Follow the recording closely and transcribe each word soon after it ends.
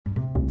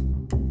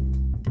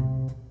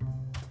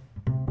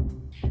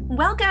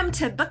Welcome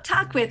to Book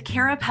Talk with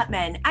Kara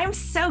Putman. I'm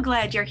so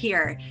glad you're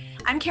here.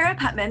 I'm Kara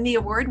Putman, the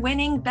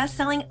award-winning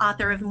best-selling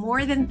author of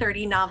more than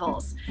 30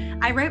 novels.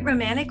 I write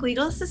romantic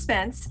legal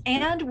suspense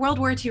and World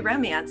War II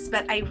romance,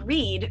 but I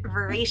read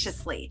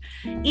voraciously.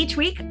 Each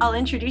week, I'll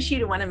introduce you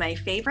to one of my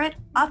favorite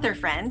author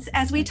friends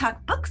as we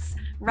talk books,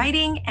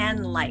 writing,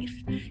 and life.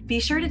 Be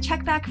sure to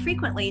check back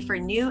frequently for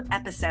new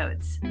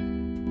episodes.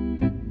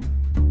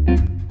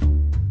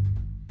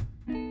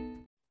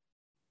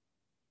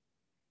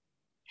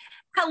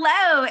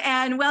 Hello,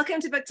 and welcome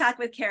to Book Talk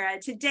with Kara.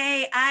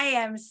 Today, I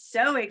am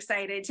so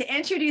excited to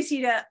introduce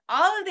you to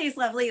all of these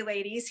lovely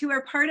ladies who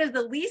are part of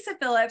the Lisa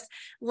Phillips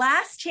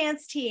Last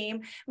Chance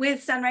team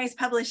with Sunrise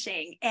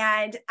Publishing.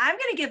 And I'm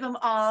going to give them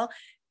all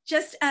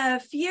just a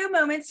few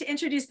moments to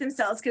introduce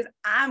themselves because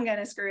I'm going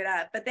to screw it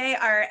up, but they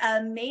are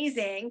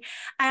amazing.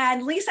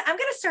 And Lisa, I'm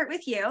going to start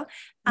with you.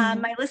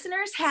 My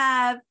listeners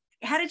have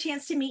had a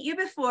chance to meet you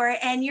before,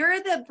 and you're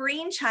the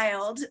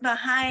brainchild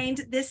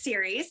behind this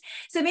series.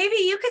 So maybe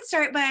you could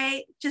start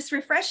by just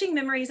refreshing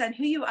memories on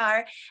who you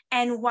are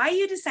and why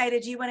you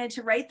decided you wanted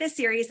to write this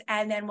series,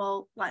 and then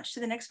we'll launch to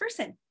the next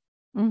person.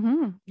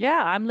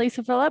 Yeah, I'm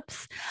Lisa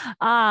Phillips.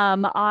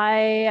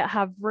 I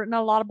have written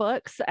a lot of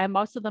books, and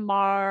most of them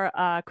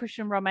are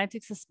Christian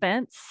romantic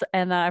suspense.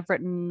 And then I've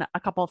written a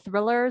couple of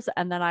thrillers,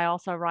 and then I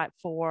also write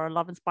for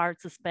Love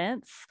Inspired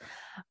Suspense.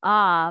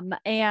 And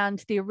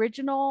the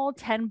original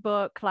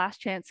 10-book Last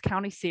Chance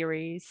County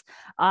series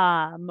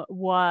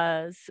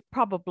was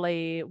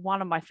probably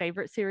one of my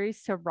favorite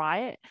series to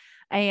write.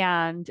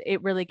 And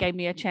it really gave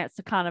me a chance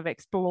to kind of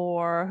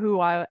explore who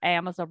I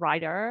am as a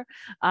writer.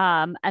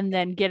 And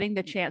then getting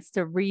the chance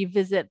to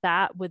revisit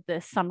that with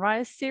the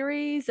Sunrise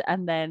series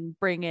and then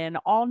bring in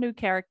all new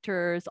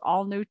characters,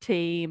 all new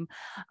team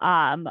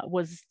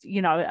was,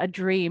 a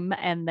dream.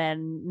 And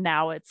then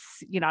now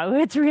it's,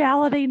 it's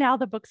reality now.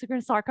 The books are going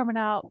to start coming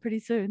out pretty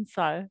soon.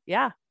 So,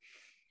 yeah.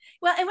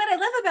 Well, and what I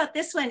love about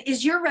this one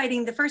is you're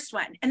writing the first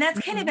one. And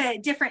that's kind of a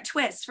different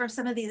twist from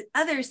some of the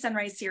other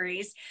Sunrise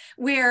series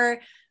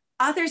where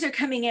authors are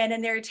coming in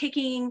and they're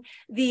taking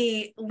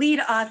the lead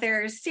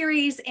author's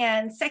series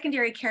and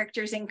secondary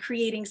characters and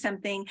creating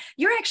something.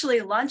 You're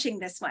actually launching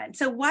this one.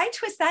 So why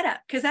twist that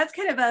up? Because that's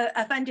kind of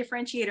a fun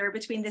differentiator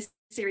between this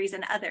series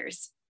and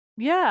others.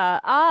 Yeah.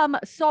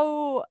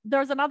 So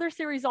there's another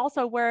series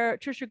also where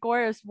Trisha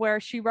Goyer, where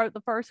she wrote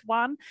the first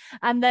one.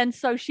 And then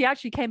so she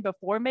actually came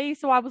before me.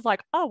 So I was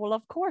like, oh, well,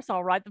 of course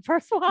I'll write the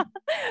first one.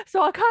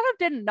 So I kind of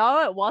didn't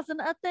know it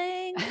wasn't a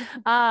thing.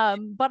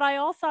 But I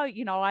also,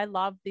 I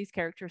love these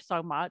characters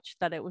so much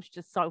that it was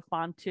just so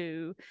fun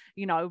to,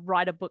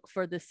 write a book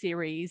for the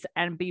series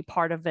and be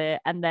part of it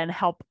and then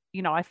help.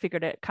 I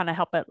figured it kind of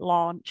help it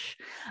launch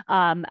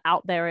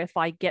out there if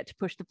I get to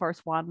push the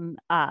first one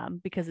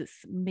because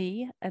it's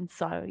me. And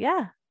so,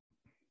 yeah.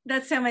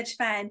 That's so much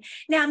fun.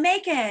 Now,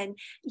 Megan,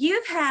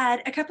 you've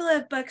had a couple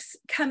of books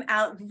come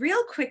out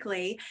real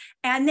quickly,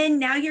 and then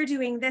now you're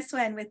doing this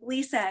one with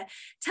Lisa.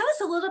 Tell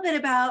us a little bit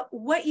about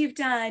what you've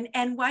done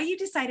and why you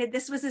decided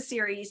this was a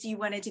series you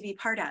wanted to be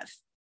part of.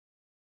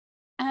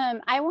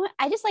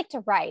 I just like to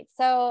write.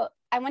 So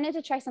I wanted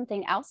to try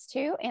something else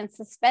too. And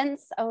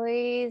suspense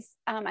always,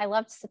 I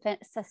loved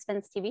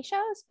suspense TV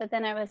shows, but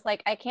then I was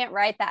like, I can't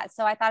write that.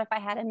 So I thought if I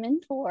had a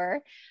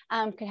mentor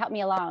could help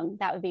me along,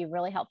 that would be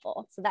really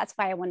helpful. So that's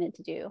why I wanted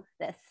to do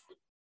this.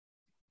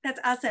 That's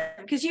awesome,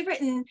 because you've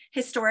written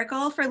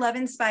historical for Love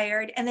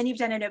Inspired, and then you've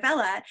done a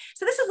novella.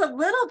 So this is a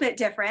little bit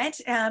different.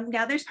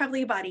 Now there's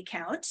probably a body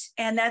count,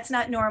 and that's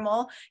not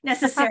normal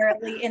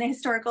necessarily in a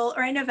historical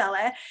or a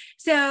novella.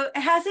 So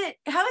how has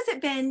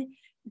it been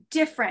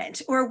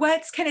different, or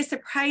what's kind of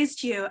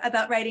surprised you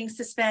about writing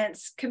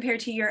suspense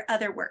compared to your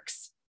other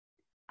works?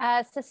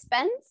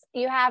 Suspense,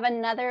 you have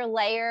another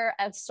layer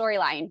of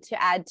storyline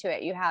to add to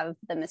it. You have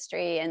the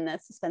mystery and the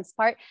suspense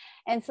part.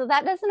 And so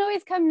that doesn't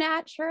always come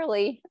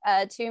naturally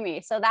to me.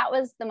 So that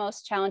was the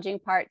most challenging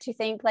part, to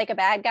think like a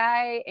bad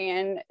guy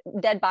and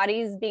dead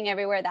bodies being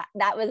everywhere.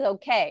 That was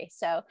okay.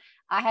 So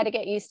I had to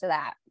get used to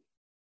that.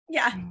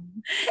 Yeah.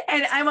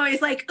 And I'm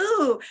always like,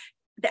 ooh,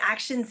 the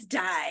actions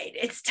died.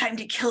 It's time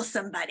to kill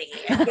somebody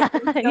and get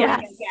them going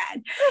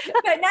again.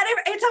 But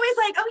it's always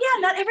like, oh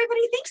yeah, not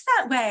everybody thinks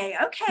that way.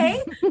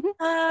 Okay.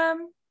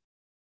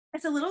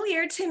 It's a little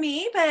weird to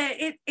me, but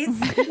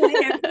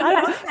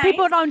it's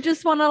people don't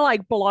just want to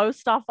like blow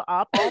stuff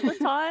up all the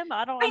time.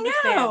 I don't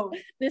understand. Know.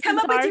 This Come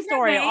entire up with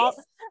story.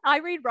 I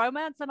read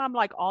romance and I'm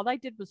like, all they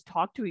did was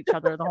talk to each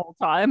other the whole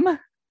time.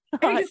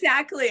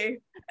 Exactly.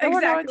 There were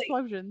no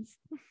explosions.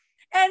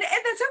 And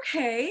that's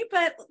okay,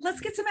 but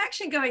let's get some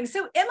action going.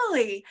 So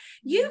Emily,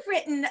 you've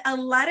written a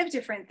lot of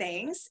different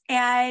things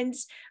and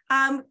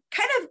kind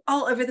of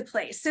all over the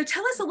place. So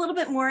tell us a little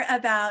bit more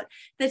about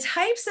the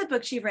types of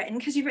books you've written,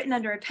 because you've written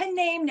under a pen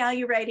name, now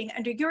you're writing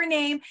under your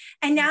name,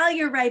 and now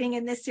you're writing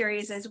in this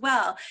series as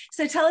well.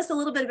 So tell us a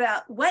little bit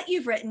about what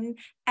you've written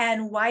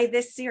and why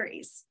this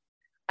series.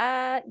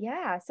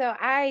 Yeah, so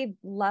I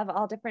love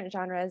all different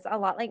genres, a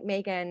lot like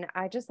Megan.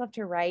 I just love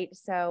to write.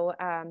 So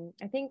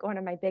I think one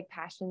of my big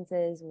passions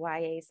is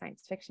YA,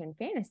 science fiction,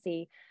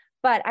 fantasy.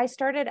 But I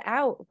started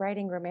out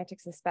writing romantic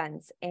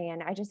suspense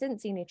and I just didn't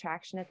see any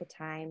traction at the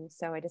time.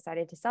 So I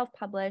decided to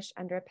self-publish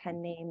under a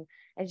pen name.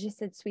 I just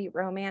did Sweet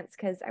Romance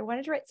because I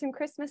wanted to write some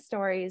Christmas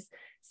stories.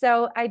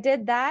 So I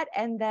did that.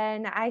 And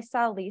then I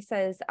saw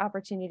Lisa's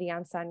opportunity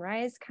on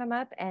Sunrise come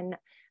up, and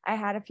I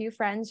had a few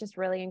friends just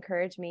really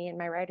encourage me in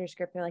my writer's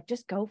group. They're like,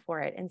 just go for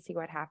it and see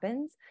what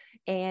happens.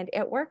 And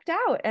it worked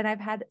out. And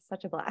I've had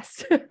such a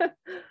blast.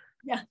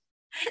 Yeah.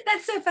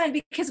 That's so fun,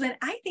 because when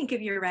I think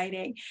of your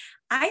writing,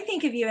 I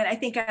think of you and I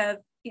think of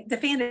the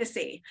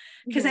fantasy,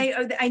 because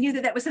I knew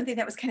that was something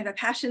that was kind of a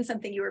passion,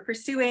 something you were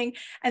pursuing.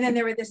 And then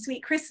there were the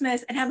Sweet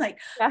Christmas, and I'm like,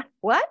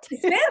 what?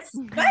 Suspense?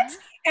 What?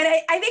 And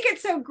I think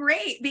it's so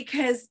great,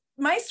 because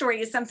my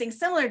story is something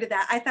similar to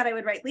that. I thought I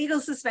would write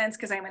legal suspense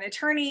because I'm an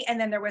attorney, and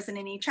then there wasn't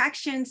any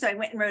traction. So I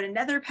went and wrote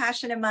another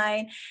passion of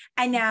mine.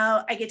 And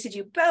now I get to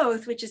do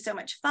both, which is so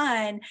much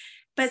fun.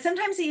 But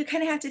sometimes you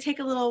kind of have to take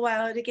a little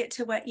while to get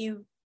to what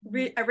you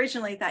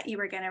originally thought you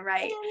were going to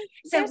write.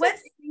 So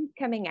what's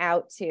coming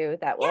out too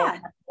that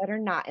are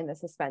not in the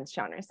suspense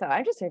genre, so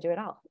I'm just gonna do it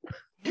all.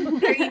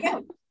 There you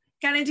go.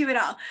 Gotta do it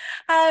all.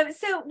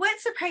 So what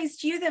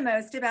surprised you the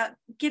most about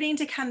getting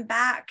to come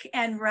back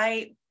and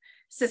write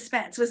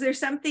suspense? Was there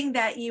something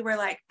that you were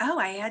like, oh,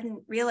 I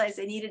hadn't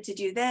realized I needed to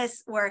do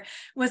this? Or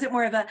was it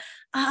more of a,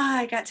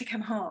 I got to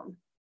come home?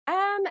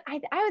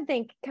 I would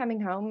think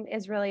coming home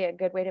is really a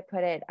good way to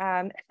put it.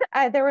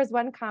 There was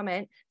one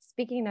comment,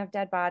 speaking of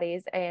dead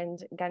bodies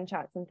and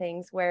gunshots and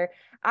things, where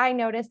I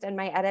noticed in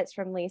my edits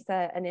from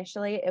Lisa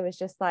initially, it was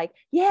just like,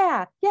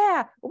 yeah,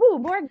 ooh,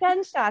 more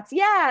gunshots.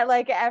 Yeah.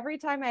 Like every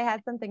time I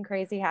had something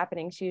crazy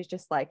happening, she was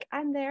just like,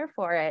 I'm there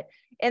for it.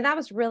 And that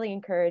was really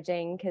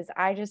encouraging, because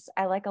I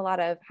like a lot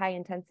of high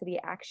intensity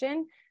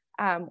action.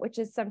 Which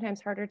is sometimes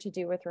harder to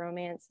do with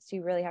romance. So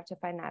you really have to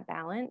find that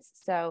balance.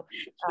 So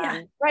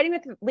writing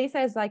with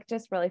Lisa is like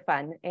just really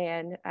fun.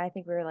 And I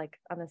think we were like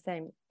on the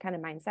same kind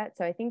of mindset.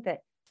 So I think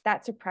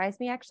that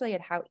surprised me actually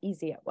at how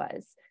easy it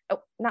was.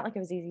 Oh, not like it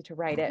was easy to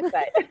write it,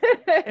 but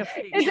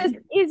it's just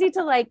easy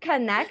to like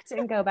connect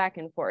and go back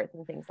and forth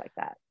and things like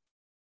that.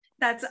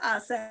 That's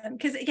awesome.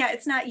 Because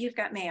it's not You've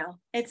Got Mail.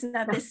 It's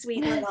not this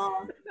sweet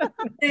little,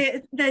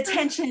 the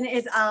tension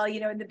is all,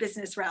 in the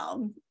business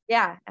realm.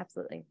 Yeah,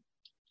 absolutely.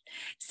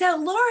 So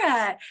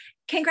Laura,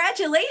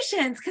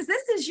 congratulations, because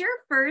this is your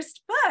first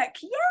book.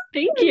 Yeah.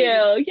 Thank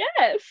you.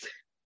 Yes.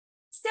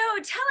 So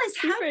tell us,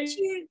 how did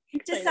you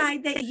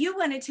decide that you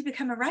wanted to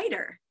become a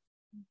writer?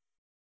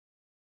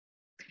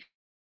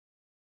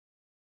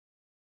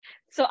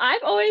 So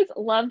I've always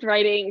loved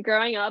writing.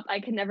 Growing up, I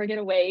could never get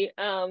away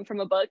from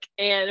a book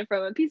and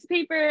from a piece of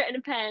paper and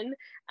a pen.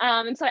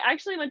 And so I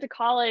actually went to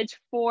college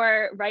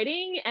for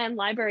writing and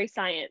library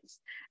science.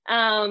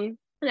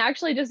 And I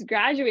actually just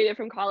graduated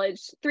from college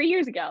 3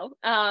 years ago.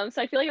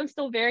 So I feel like I'm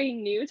still very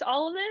new to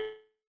all of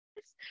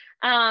this,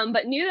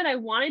 but knew that I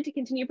wanted to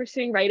continue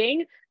pursuing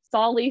writing,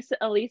 saw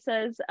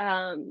Lisa's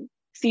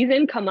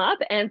season come up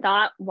and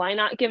thought, why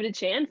not give it a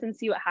chance and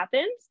see what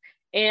happens?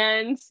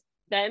 And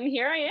then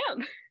here I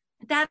am.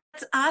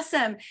 That's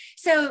awesome.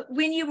 So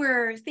when you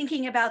were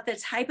thinking about the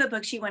type of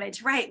books you wanted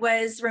to write,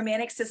 was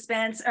romantic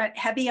suspense,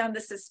 heavy on the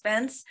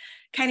suspense,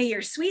 kind of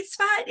your sweet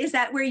spot? Is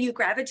that where you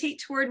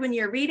gravitate toward when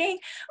you're reading?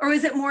 Or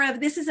was it more of,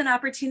 this is an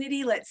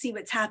opportunity, let's see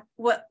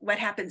what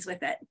happens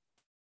with it?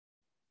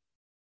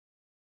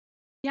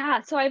 Yeah,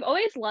 so I've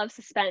always loved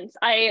suspense.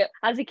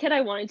 As a kid,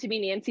 I wanted to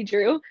be Nancy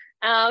Drew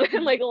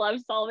and like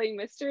love solving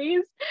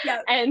mysteries.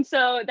 Yeah. And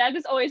so that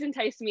just always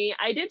enticed me.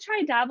 I did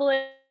try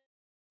dabbling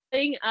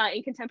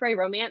in contemporary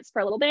romance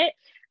for a little bit,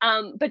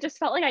 but just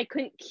felt like I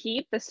couldn't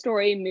keep the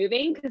story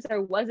moving because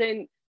there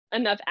wasn't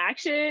enough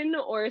action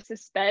or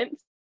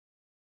suspense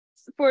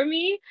for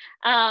me.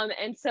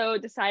 And so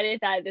decided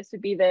that this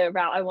would be the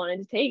route I wanted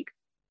to take.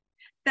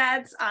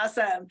 That's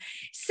awesome.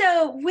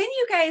 So when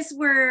you guys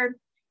were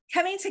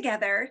coming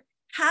together,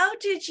 how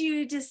did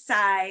you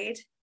decide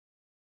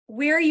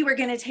where you were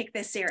going to take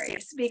this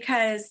series?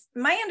 Because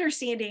my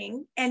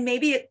understanding, and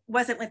maybe it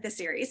wasn't with the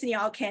series, and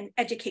y'all can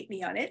educate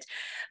me on it,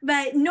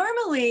 but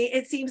normally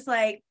it seems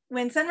like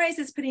when Sunrise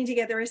is putting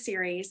together a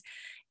series,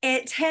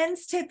 it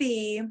tends to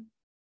be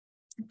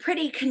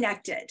pretty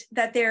connected,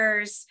 that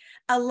there's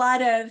a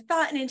lot of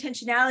thought and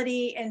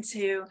intentionality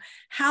into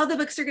how the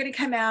books are going to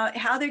come out,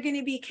 how they're going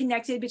to be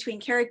connected between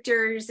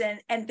characters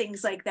and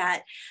things like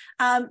that.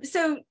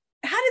 So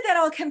how did that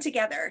all come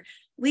together?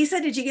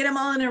 Lisa, did you get them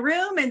all in a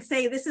room and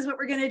say, this is what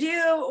we're going to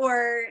do?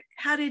 Or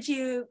how did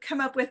you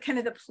come up with kind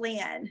of the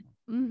plan?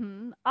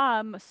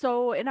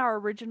 So in our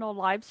original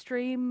live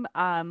stream,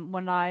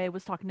 when I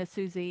was talking to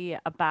Susie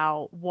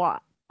about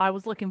what I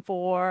was looking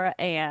for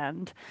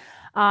and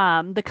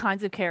the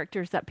kinds of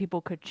characters that people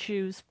could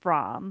choose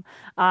from,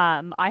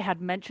 I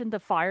had mentioned the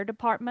fire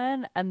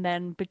department, and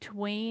then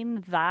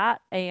between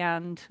that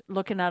and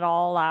looking at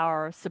all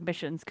our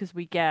submissions, because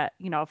we get,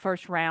 a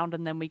first round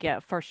and then we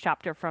get first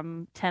chapter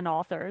from 10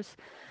 authors.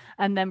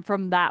 And then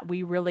from that,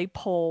 we really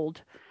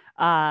pulled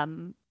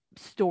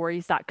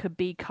stories that could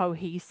be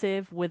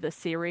cohesive with a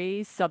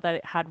series so that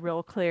it had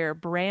real clear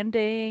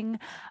branding.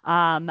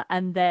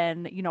 And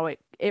then,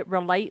 it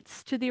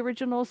relates to the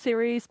original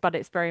series, but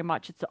it's very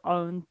much its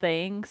own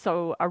thing.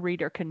 So a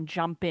reader can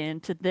jump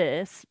into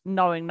this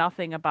knowing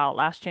nothing about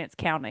Last Chance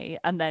County.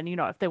 And then,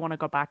 if they want to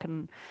go back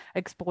and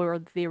explore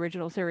the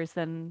original series,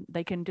 then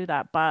they can do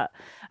that.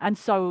 And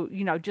so,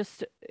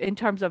 just in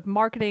terms of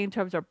marketing, in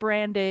terms of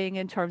branding,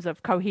 in terms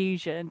of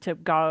cohesion, to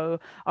go,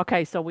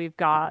 okay, so we've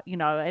got, an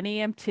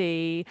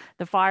EMT,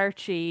 the fire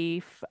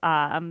chief,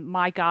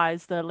 my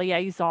guys, the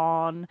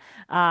liaison,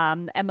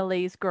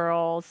 Emily's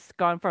girls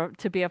going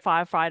to be a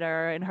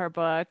firefighter in her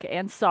book.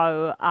 And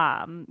so,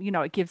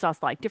 it gives us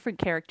like different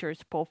characters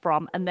to pull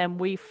from. And then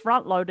we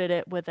front loaded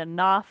it with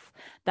enough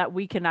that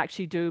we can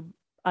actually do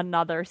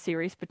another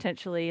series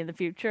potentially in the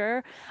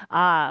future.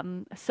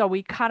 So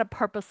we kind of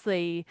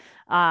purposely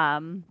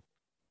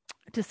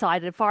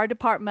decided fire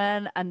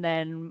department. And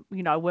then,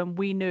 when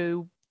we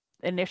knew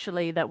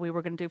initially that we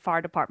were going to do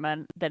fire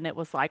department, then it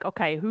was like,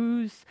 okay,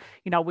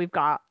 we've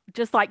got,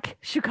 just like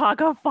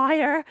Chicago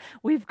Fire,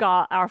 we've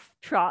got our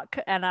truck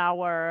and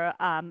our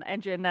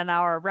engine and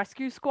our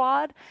rescue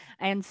squad.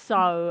 And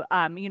so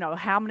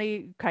how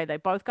many, okay, they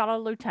both got a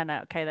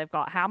lieutenant, okay, they've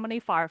got how many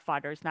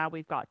firefighters, now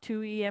we've got 2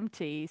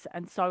 EMTs.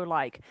 And so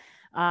like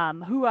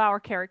who our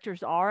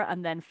characters are,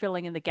 and then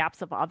filling in the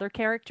gaps of other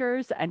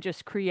characters, and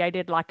just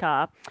created like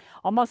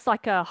almost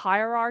like a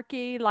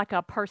hierarchy, like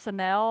a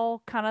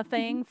personnel kind of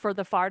thing for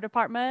the fire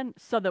department,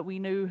 so that we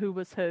knew who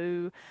was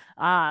who,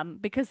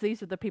 because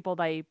these are the people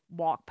they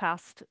walk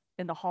past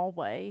in the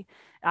hallway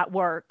at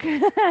work,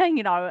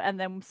 and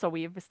then so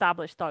we've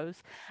established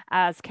those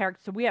as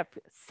characters. So we have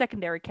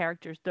secondary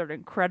characters that are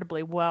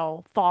incredibly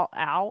well thought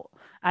out,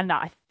 and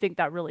I think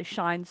that really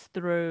shines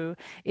through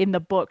in the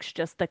books,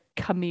 just the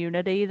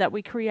community that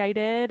we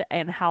created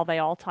and how they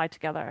all tie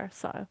together.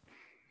 So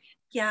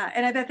yeah,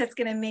 and I bet that's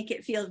going to make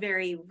it feel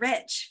very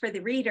rich for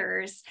the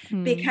readers,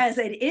 because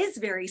it is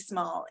very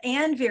small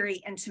and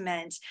very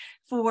intimate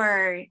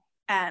for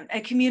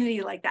a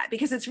community like that,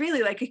 because it's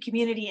really like a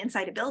community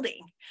inside a building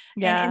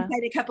and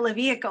inside a couple of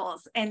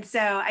vehicles. And so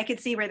I could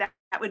see where that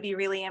would be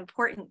really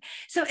important.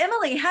 So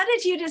Emily, how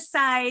did you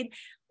decide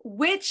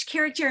which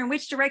character and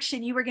which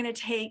direction you were going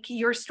to take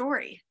your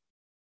story?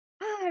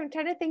 I'm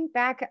trying to think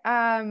back.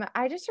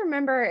 I just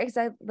remember, because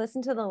I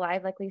listened to the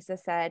live, like Lisa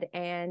said,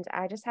 and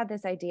I just had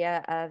this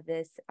idea of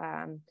this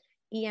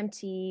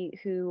EMT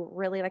who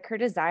really, like, her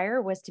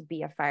desire was to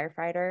be a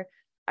firefighter.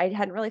 I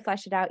hadn't really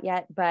fleshed it out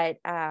yet, but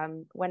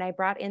when I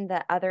brought in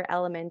the other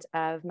element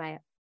of my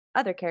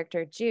other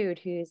character, Jude,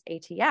 who's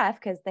ATF,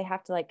 because they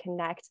have to like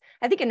connect.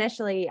 I think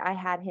initially I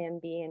had him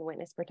be in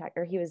witness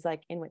protection, or he was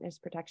like in witness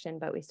protection,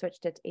 but we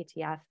switched it to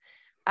ATF.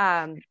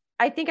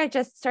 I think I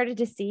just started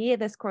to see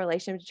this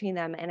correlation between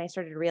them, and I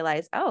started to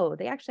realize, oh,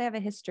 they actually have a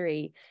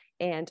history,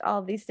 and all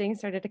of these things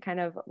started to kind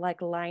of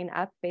like line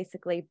up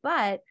basically.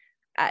 But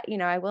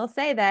I will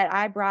say that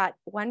I brought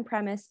one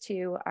premise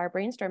to our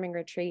brainstorming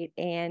retreat,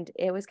 and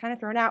it was kind of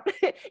thrown out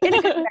in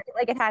a good way,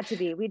 like it had to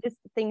be.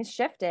 Things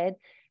shifted.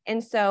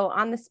 And so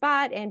on the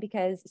spot, and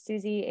because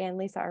Susie and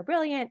Lisa are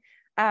brilliant,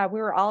 we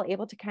were all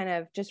able to kind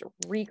of just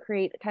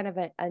recreate kind of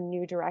a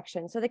new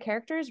direction. So the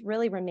characters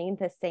really remained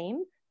the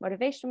same.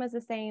 Motivation was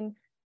the same,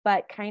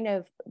 but kind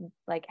of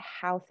like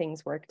how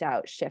things worked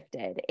out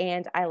shifted.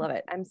 And I love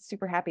it. I'm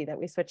super happy that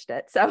we switched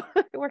it. So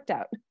it worked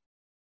out.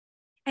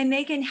 And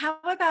Megan, how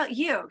about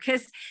you?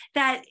 Because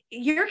that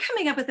you're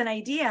coming up with an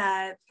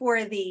idea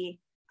for the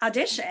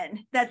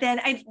audition that then,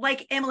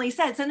 like Emily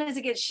said, sometimes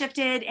it gets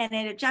shifted and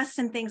it adjusts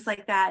and things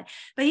like that.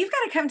 But you've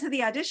got to come to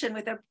the audition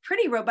with a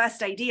pretty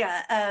robust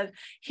idea of,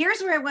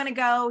 here's where I want to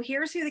go,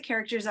 here's who the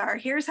characters are,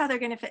 here's how they're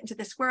going to fit into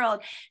this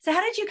world. So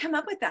how did you come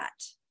up with that?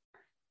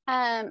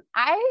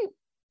 I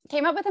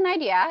came up with an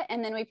idea,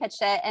 and then we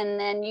pitched it, and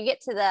then you get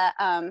to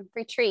the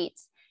retreat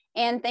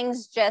and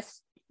things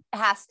just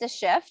has to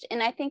shift.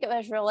 And I think it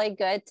was really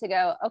good to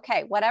go,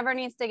 okay, whatever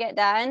needs to get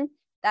done,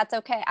 that's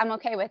okay. I'm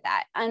okay with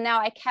that. And now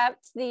I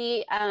kept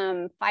the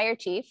fire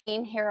chief,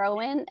 Dean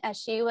Heroin, as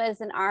she was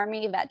an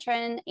Army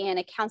veteran and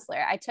a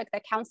counselor. I took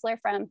the counselor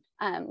from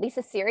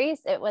Lisa's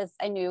series. It was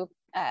a new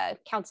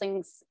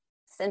counseling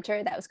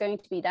center that was going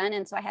to be done.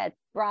 And so I had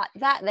brought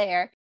that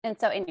there. And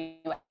so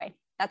anyway,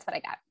 that's what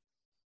I got.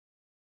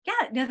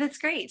 Yeah, no, that's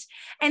great.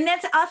 And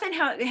that's often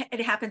how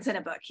it happens in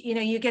a book.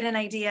 You get an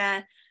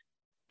idea,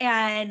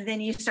 and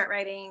then you start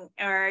writing,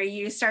 or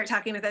you start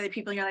talking with other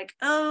people, and you're like,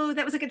 oh,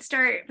 that was a good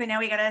start, but now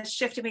we got to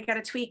shift and we got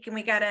to tweak and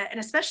and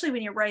especially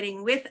when you're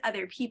writing with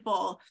other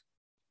people,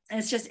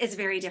 it's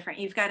very different.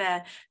 You've got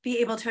to be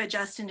able to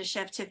adjust and to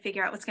shift to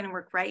figure out what's going to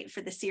work right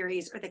for the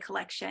series or the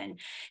collection.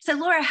 So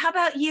Laura, how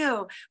about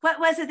you? What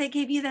was it that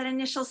gave you that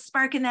initial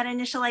spark and that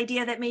initial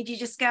idea that made you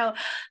just go,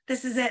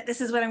 this is it,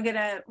 this is what I'm going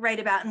to write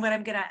about and what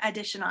I'm going to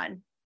audition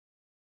on?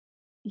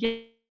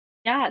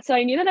 Yeah, so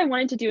I knew that I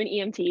wanted to do an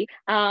EMT.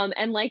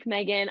 And like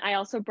Megan, I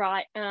also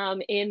brought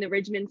in the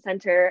Ridgeman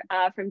Center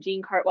from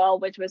Jean Cartwell,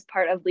 which was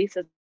part of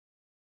Lisa's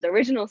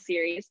original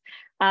series.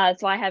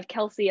 So I have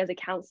Kelsey as a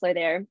counselor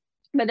there.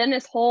 But then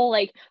this whole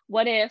like,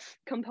 what if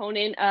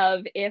component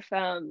of if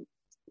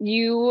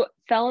you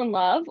fell in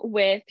love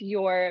with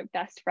your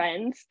best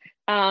friends,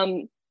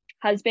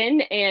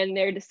 husband and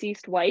their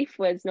deceased wife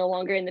was no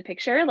longer in the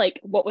picture. Like,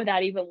 what would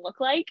that even look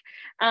like?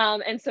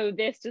 And so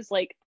this just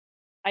like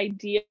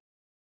idea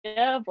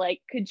of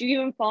like, could you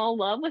even fall in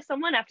love with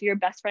someone after your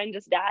best friend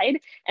just died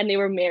and they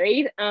were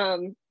married?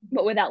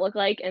 What would that look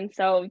like? And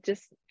so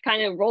just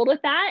kind of rolled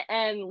with that,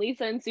 and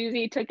Lisa and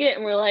Susie took it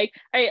and were like,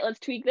 all right, let's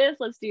tweak this,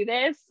 let's do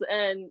this.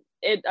 And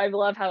I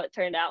love how it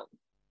turned out.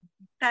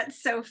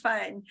 That's so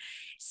fun.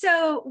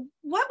 So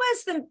what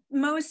was the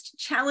most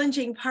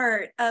challenging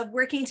part of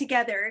working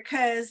together?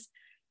 Because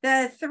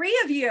the three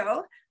of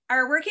you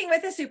are working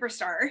with a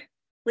superstar,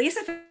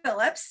 Lisa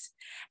Phillips,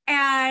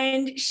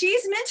 and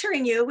she's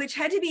mentoring you, which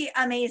had to be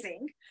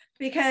amazing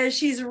because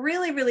she's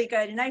really, really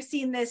good. And I've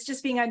seen this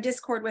just being on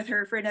Discord with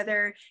her for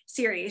another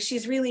series.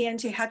 She's really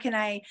into how can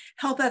I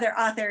help other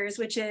authors,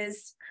 which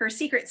is her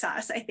secret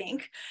sauce, I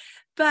think.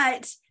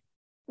 But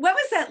what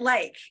was that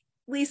like?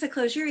 Lisa,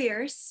 close your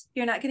ears.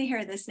 You're not going to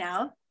hear this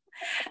now.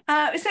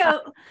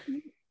 So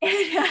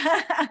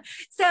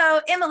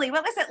Emily,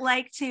 what was it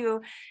like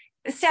to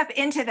step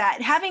into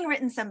that, having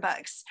written some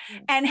books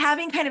and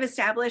having kind of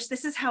established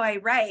this is how I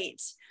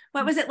write?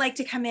 What was it like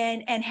to come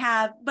in and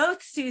have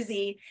both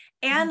Susie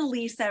and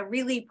Lisa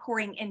really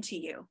pouring into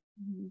you?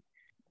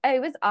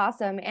 It was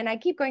awesome. And I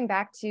keep going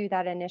back to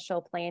that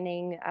initial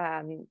planning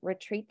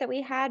retreat that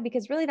we had,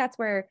 because really that's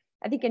where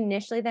I think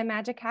initially the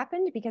magic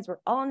happened, because we're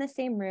all in the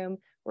same room.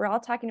 We're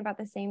all talking about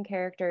the same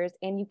characters,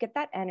 and you get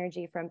that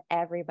energy from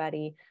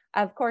everybody.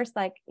 Of course,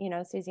 like, you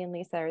know, Susie and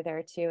Lisa are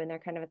there too, and they're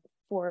kind of at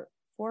the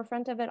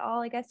forefront of it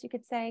all, I guess you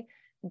could say.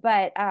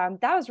 But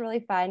that was really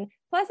fun.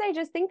 Plus, I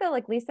just think that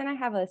like Lisa and I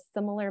have a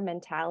similar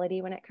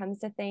mentality when it comes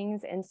to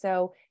things. And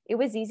so it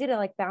was easy to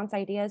like bounce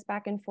ideas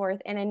back and forth.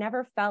 And I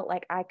never felt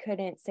like I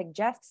couldn't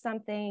suggest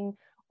something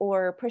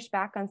or push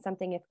back on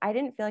something if I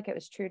didn't feel like it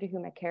was true to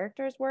who my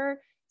characters were.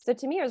 So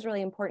to me, it was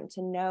really important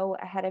to know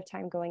ahead of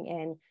time going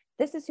in,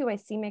 this is who I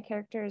see my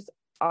characters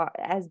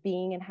as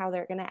being and how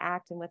they're going to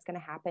act and what's going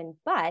to happen.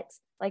 But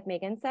like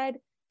Megan said,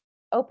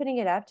 opening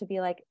it up to be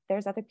like,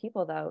 there's other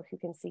people though who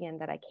can see in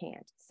that I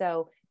can't.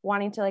 So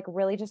wanting to like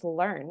really just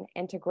learn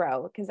and to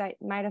grow, because I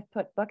might have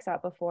put books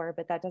out before,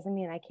 but that doesn't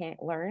mean I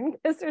can't learn,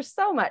 because there's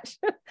so much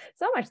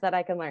that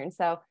I can learn.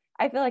 So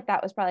I feel like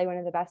that was probably one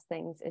of the best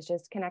things, is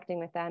just connecting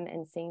with them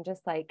and seeing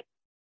just like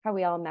how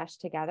we all mesh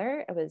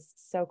together. It was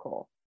so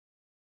cool.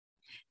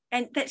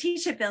 And that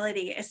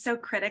teachability is so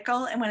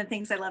critical. And one of the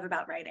things I love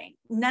about writing,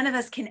 none of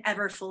us can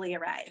ever fully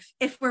arrive.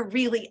 If we're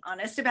really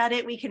honest about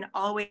it, we can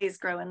always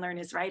grow and learn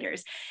as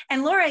writers.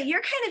 And Laura, you're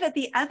kind of at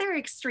the other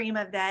extreme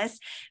of this,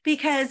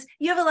 because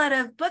you have a lot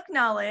of book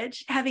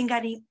knowledge, having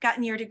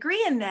gotten your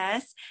degree in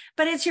this,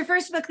 but it's your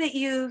first book that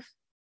you've,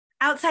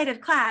 outside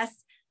of class,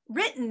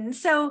 written.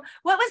 So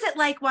what was it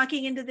like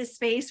walking into this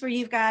space where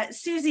you've got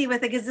Susie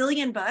with a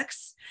gazillion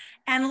books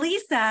and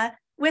Lisa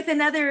with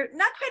another,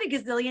 not quite a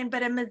gazillion,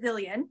 but a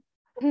mazillion?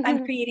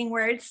 I'm creating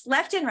words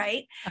left and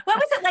right. What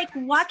was it like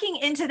walking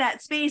into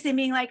that space and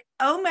being like,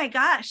 oh my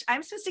gosh,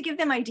 I'm supposed to give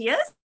them ideas?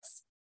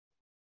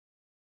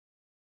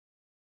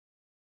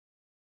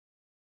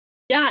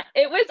 Yeah,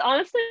 it was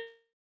honestly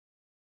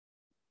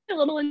a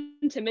little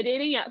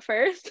intimidating at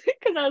first,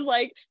 because I was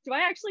like, do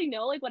I actually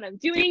know like what I'm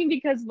doing?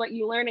 Because what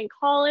you learn in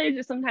college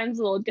is sometimes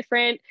a little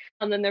different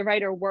than the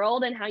writer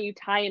world, and how you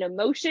tie in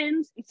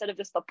emotions instead of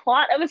just the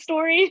plot of a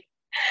story.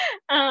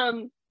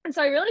 And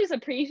so I really just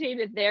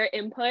appreciated their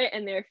input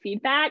and their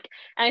feedback.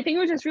 And I think it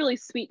was just really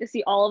sweet to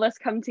see all of us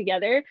come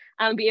together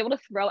and be able to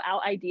throw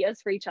out ideas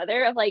for each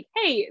other of like,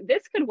 hey,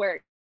 this could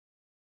work.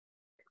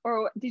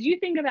 Or did you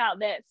think about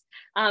this?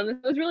 It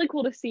was really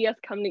cool to see us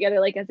come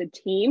together like as a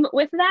team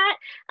with that.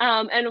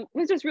 And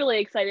was just really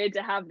excited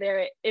to have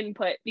their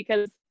input,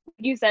 because like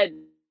you said,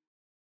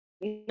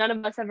 none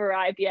of us have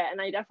arrived yet.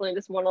 And I definitely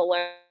just want to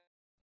learn.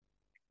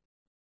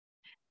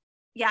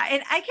 Yeah,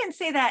 and I can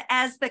say that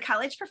as the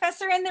college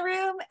professor in the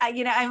room,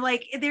 I'm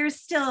like, there's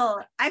still,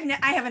 I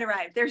haven't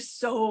arrived. There's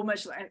so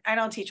much. I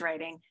don't teach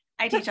writing.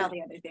 I teach all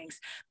the other things,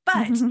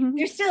 but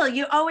there's still,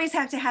 you always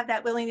have to have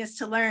that willingness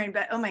to learn.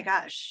 But oh my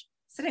gosh,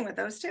 sitting with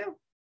those two,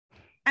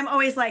 I'm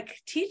always like,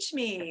 teach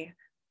me.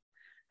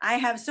 I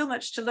have so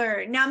much to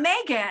learn. Now,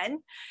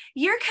 Megan,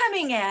 you're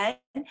coming in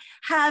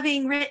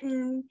having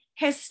written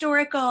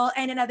historical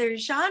and in other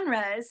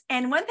genres.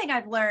 And one thing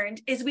I've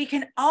learned is we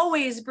can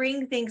always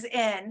bring things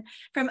in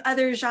from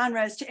other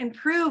genres to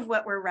improve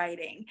what we're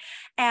writing.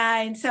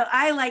 And so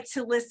I like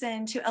to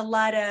listen to a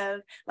lot of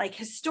like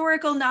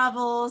historical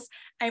novels.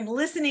 I'm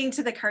listening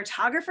to The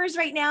Cartographers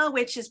right now,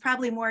 which is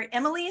probably more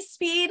Emily's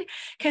speed,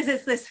 because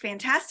it's this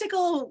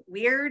fantastical,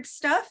 weird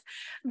stuff.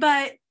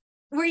 But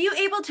were you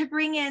able to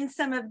bring in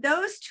some of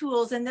those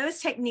tools and those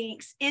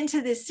techniques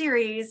into this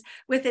series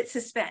with its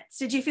suspense?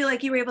 Did you feel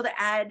like you were able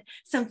to add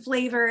some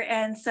flavor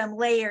and some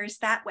layers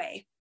that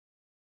way?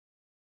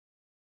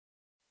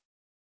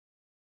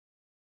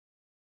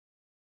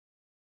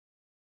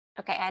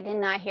 Okay, I did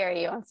not hear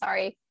you. I'm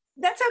sorry.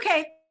 That's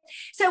okay.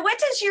 So what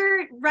does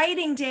your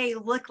writing day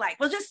look like?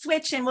 We'll just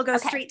switch and we'll go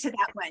straight to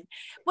that one.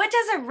 What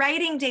does a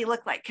writing day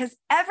look like? Because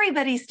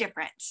everybody's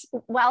different.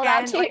 Well,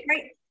 that too.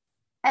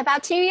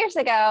 About 2 years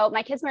ago,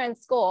 my kids were in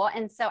school,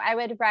 and so I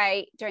would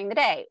write during the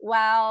day.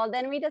 Well,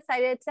 then we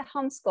decided to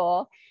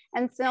homeschool,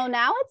 and so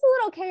now it's a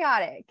little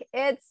chaotic.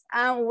 It's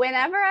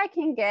whenever I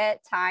can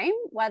get time,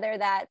 whether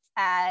that's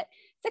at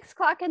 6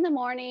 o'clock in the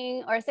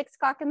morning or 6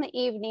 o'clock in the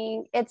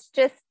evening. It's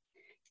just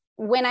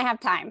when I have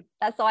time.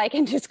 That's all I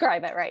can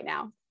describe it right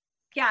now.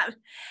 Yeah,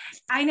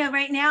 I know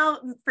right now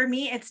for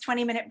me, it's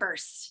 20-minute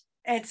bursts.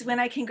 It's when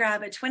I can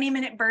grab a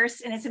 20-minute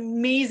burst, and it's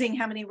amazing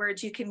how many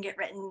words you can get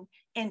written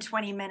in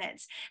 20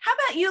 minutes. How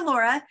about you,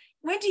 Laura?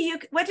 What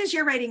does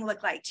your writing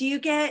look like? Do you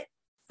get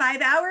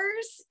 5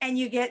 hours and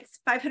you get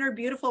 500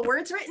 beautiful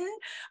words written?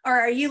 Or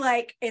are you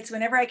like, it's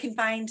whenever I can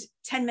find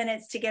 10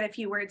 minutes to get a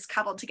few words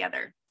cobbled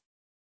together?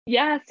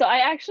 Yeah, so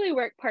I actually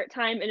work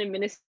part-time in a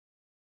ministry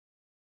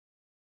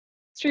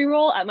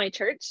role at my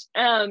church.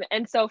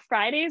 And so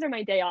Fridays are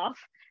my day off,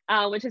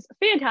 which is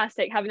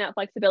fantastic having that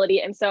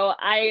flexibility. And so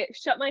I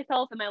shut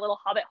myself in my little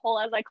hobbit hole,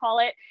 as I call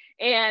it,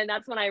 and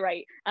that's when I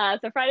write.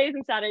 So Fridays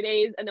and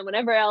Saturdays, and then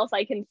whenever else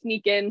I can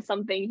sneak in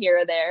something here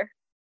or there.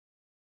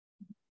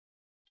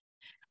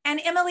 And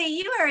Emily,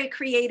 you are a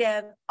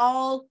creative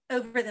all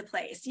over the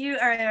place. You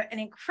are an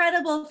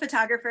incredible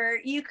photographer.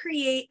 You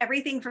create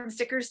everything from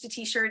stickers to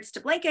t-shirts to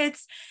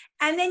blankets,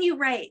 and then you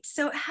write.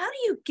 So how do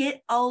you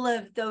get all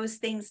of those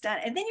things done?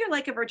 And then you're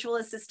like a virtual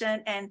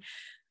assistant and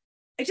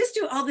I just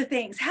do all the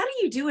things. How do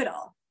you do it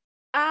all?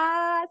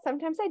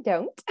 Sometimes I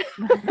don't,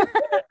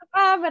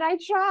 but I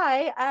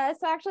try.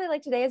 So actually,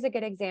 like today is a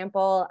good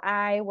example.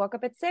 I woke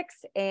up at 6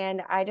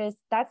 and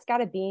that's got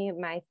to be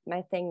my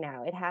thing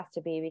now. It has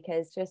to be,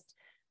 because just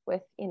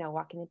with,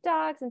 walking the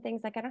dogs and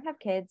things, like I don't have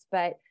kids,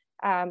 but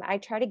I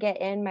try to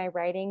get in my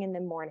writing in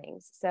the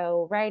mornings.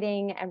 So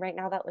writing, and right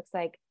now that looks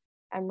like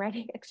I'm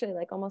writing actually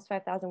like almost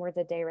 5,000 words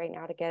a day right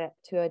now to get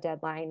to a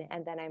deadline.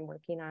 And then I'm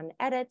working on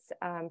edits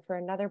for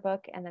another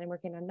book. And then I'm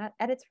working on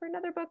edits for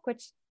another book,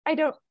 which I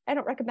don't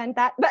recommend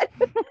that, but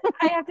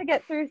I have to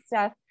get through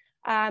stuff.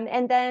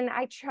 And then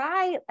I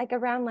try like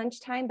around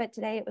lunchtime, but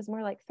today it was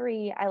more like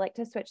 3. I like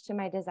to switch to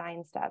my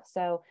design stuff.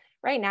 So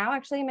right now,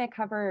 actually my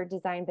cover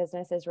design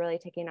business is really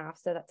taking off.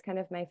 So that's kind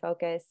of my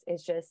focus,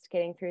 is just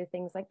getting through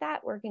things like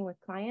that, working with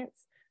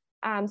clients.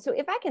 So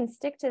if I can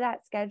stick to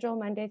that schedule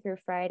Monday through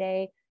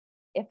Friday,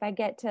 if I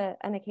get to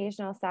an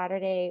occasional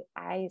Saturday,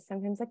 I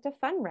sometimes like to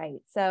fun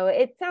write. So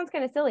it sounds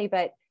kind of silly,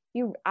 but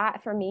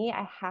for me,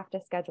 I have to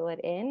schedule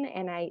it in.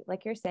 And I,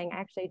 like you're saying, I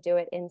actually do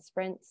it in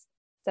sprints.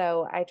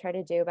 So I try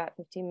to do about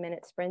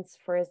 15-minute sprints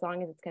for as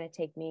long as it's going to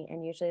take me.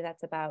 And usually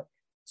that's about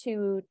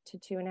 2 to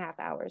 2.5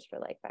 hours for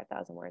like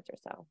 5,000 words or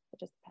so. It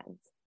just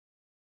depends.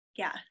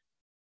 Yeah.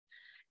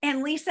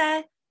 And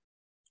Lisa,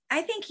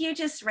 I think you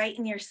just write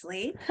in your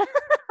sleep.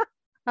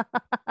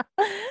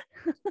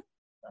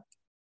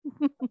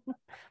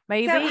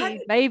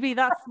 Maybe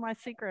that's my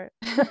secret.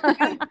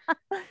 How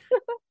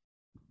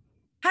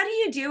do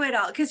you do it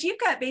all? Because you've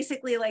got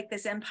basically like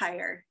this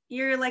empire.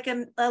 You're like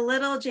a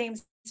little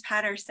James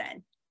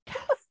Patterson.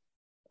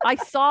 I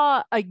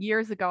saw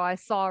years ago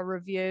a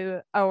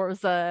review, or it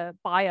was a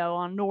bio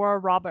on Nora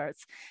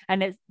Roberts,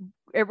 and it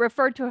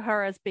referred to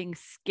her as being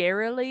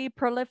scarily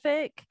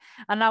prolific.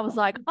 And I was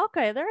like,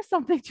 okay, there's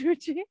something to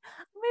it.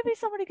 Maybe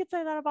somebody could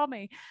say that about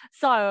me.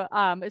 So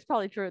it's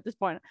probably true at this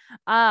point.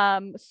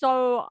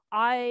 So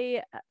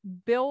I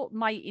built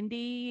my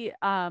indie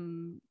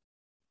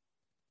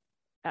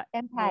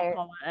empire. We'll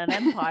call it an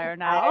empire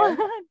now.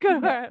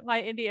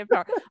 My indie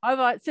empire.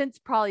 Since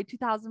probably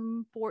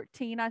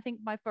 2014, I think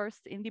my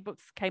first indie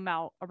books came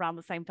out around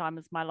the same time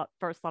as my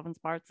first Love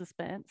Inspired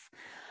Suspense,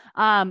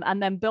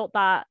 and then built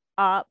that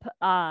up.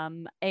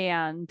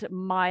 And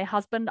my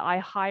husband, I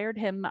hired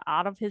him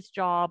out of his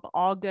job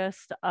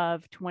August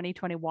of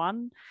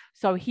 2021.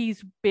 So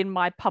he's been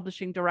my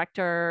publishing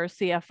director,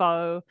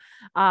 CFO,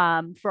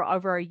 for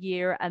over a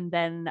year. And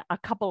then a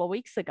couple of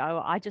weeks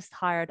ago, I just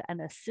hired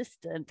an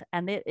assistant,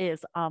 and it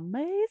is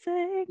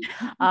amazing.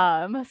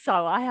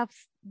 So I have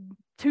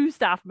 2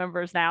 staff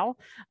members now,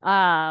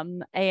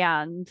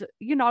 and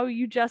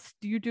you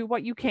do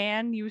what you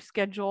can. You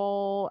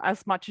schedule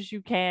as much as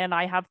you can.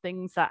 I have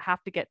things that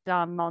have to get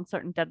done on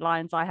certain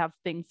deadlines. I have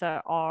things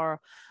that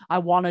I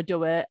want to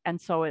do it, and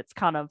so it's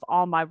kind of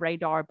on my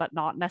radar but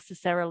not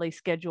necessarily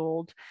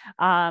scheduled,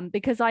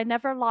 because I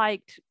never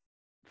liked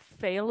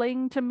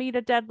failing to meet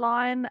a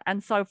deadline.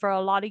 And so for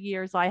a lot of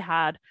years I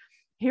had,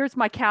 here's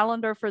my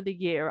calendar for the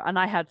year, and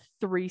I had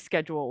 3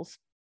 schedules.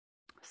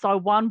 So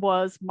one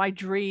was my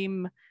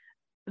dream,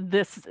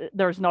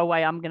 there's no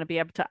way I'm going to be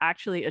able to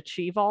actually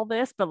achieve all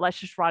this, but let's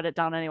just write it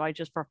down anyway,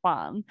 just for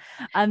fun.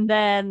 And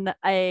then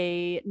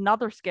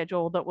another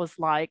schedule that was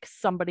like,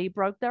 somebody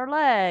broke their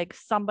leg,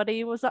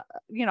 somebody was,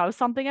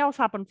 something else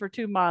happened for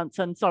 2 months.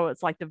 And so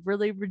it's like the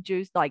really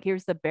reduced, like,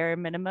 here's the bare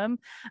minimum.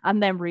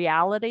 And then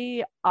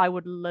reality, I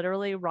would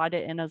literally write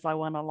it in as I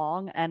went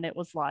along. And it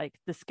was like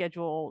the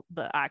schedule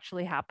that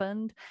actually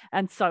happened.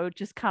 And so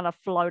just kind of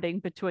floating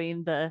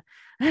between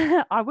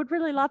I would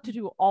really love to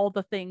do all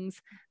the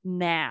things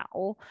now,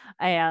 now,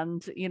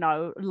 and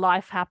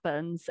life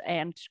happens,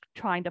 and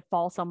trying to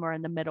fall somewhere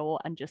in the middle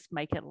and just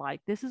make it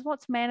like, this is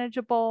what's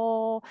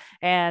manageable.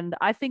 And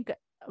I think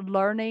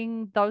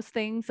learning those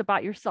things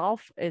about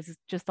yourself is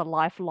just a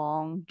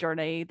lifelong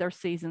journey. There's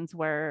seasons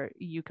where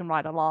you can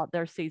write a lot.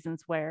 There's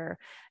seasons where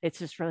it's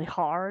just really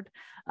hard,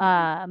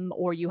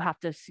 or you have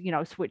to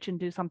switch and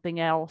do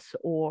something else,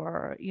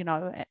 or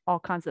all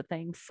kinds of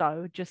things.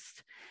 So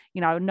just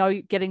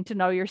getting to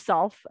know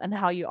yourself and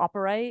how you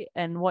operate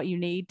and what you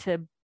need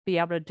to be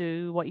able to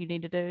do what you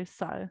need to do.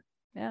 So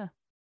yeah.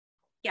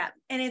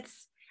 And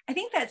I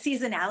think that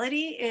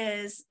seasonality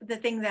is the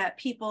thing that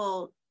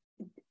people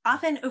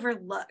often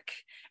overlook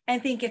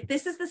and think, if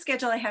this is the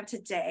schedule I have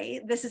today,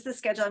 this is the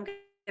schedule I'm going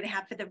to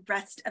have for the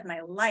rest of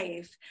my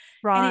life.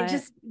 Right. And it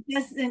just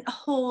doesn't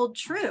hold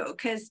true,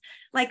 because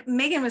like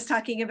Megan was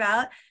talking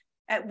about,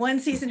 at one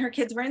season her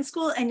kids were in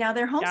school and now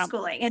they're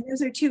homeschooling. And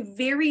those are two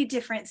very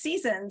different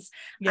seasons.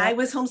 I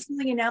was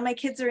homeschooling and now my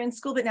kids are in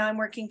school, but now I'm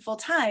working full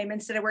time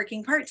instead of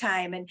working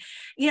part-time. And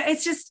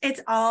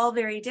it's all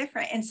very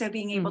different. And so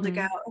being able to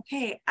go,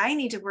 okay, I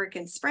need to work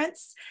in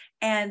sprints,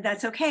 and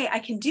that's okay. I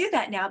can do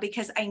that now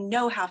because I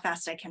know how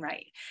fast I can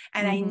write,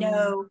 and I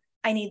know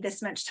I need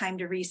this much time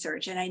to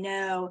research, and I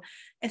know.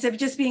 And so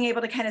just being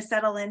able to kind of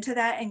settle into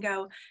that and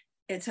go,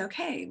 it's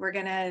okay. We're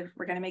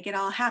gonna make it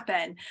all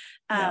happen.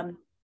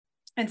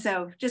 And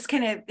so just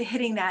kind of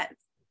hitting that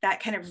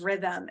kind of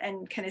rhythm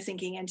and kind of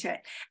sinking into it.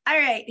 All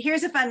right,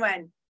 here's a fun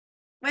one.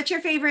 What's your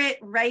favorite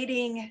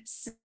writing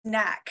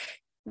snack?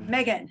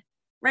 Megan,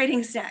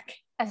 writing snack.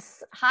 A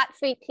hot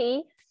sweet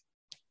tea.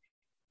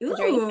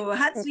 Ooh,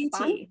 hot sweet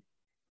tea.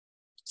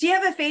 Do you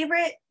have a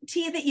favorite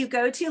tea that you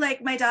go to?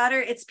 Like my daughter,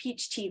 it's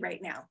peach tea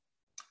right now.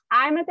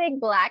 I'm a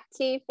big black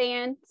tea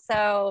fan.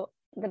 So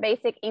the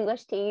basic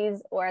English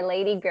teas or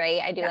Lady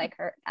Grey, I do like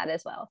that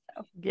as well.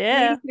 So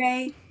Lady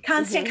Grey,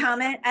 Constant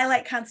Comment. I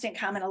like Constant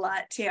Comment a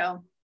lot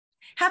too.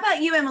 How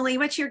about you, Emily?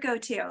 What's your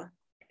go-to?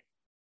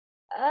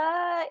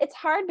 It's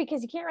hard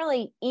because you can't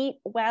really eat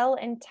well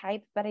and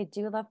type, but I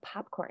do love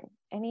popcorn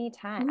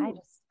anytime.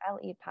 I'll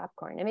eat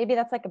popcorn, and maybe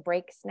that's like a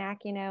break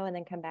snack, and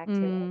then come back to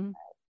it.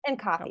 And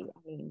coffee.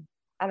 I mean,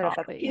 I don't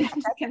know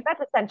if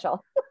that's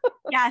essential.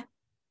 Yeah.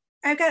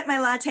 I've got my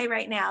latte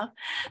right now.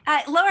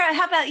 Laura,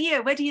 how about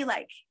you? What do you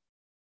like?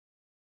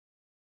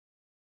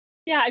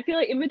 Yeah, I feel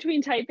like in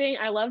between typing,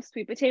 I love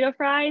sweet potato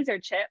fries or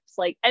chips,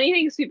 like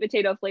anything sweet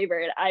potato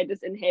flavored, I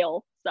just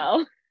inhale.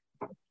 So.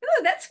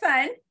 Oh, that's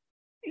fun.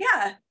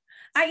 Yeah.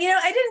 I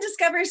didn't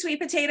discover sweet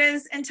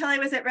potatoes until I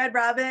was at Red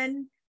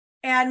Robin,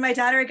 and my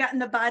daughter had gotten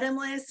the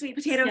bottomless sweet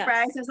potato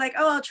fries. I was like,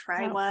 oh, I'll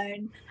try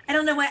one. I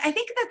don't know why. I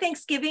think the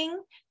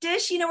Thanksgiving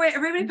dish, where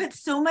everybody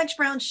puts so much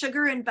brown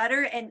sugar and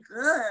butter, and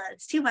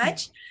it's too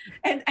much.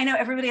 And I know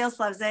everybody else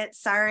loves it.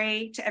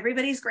 Sorry to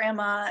everybody's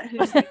grandma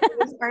who's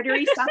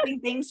artery stopping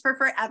things for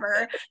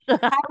forever.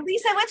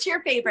 Lisa, what's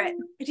your favorite?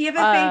 Do you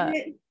have a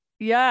favorite?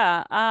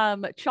 Yeah,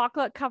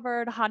 chocolate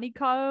covered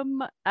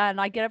honeycomb,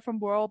 and I get it from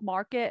World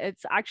Market.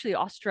 It's actually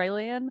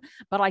Australian,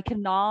 but I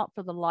cannot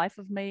for the life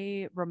of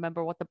me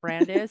remember what the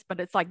brand is, but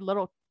it's like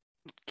little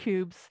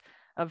cubes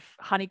of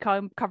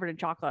honeycomb covered in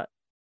chocolate.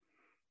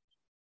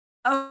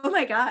 Oh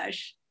my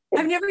gosh.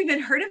 I've never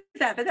even heard of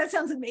that, but that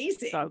sounds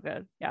amazing. So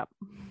good. Yeah.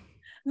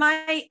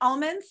 My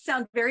almonds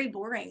sound very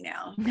boring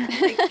now.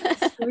 Like,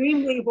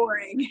 extremely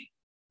boring.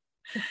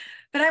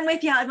 But I'm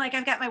with you. I'm like,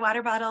 I've got my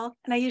water bottle,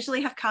 and I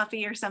usually have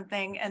coffee or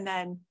something, and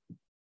then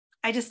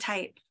I just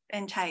type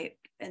and type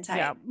and type.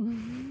 Yeah.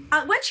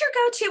 What's your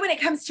go-to when it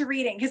comes to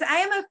reading? Because I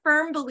am a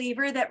firm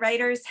believer that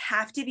writers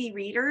have to be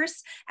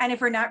readers, and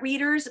if we're not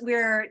readers,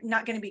 we're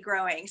not going to be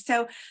growing.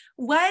 So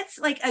what's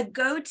like a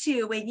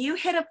go-to when you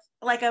hit a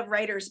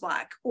writer's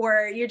block,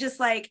 or you're just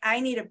like,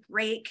 I need a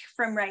break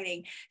from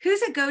writing?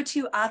 Who's a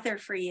go-to author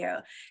for you?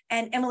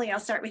 And Emily,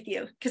 I'll start with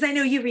you, because I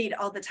know you read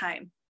all the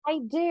time. I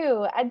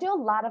do a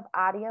lot of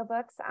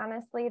audiobooks.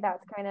 Honestly,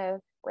 that's kind of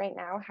right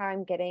now how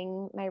I'm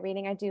getting my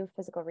reading. I do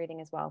physical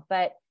reading as well,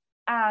 but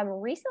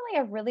recently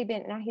I've really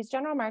been, now he's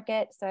General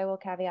Market, so I will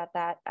caveat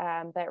that,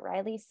 but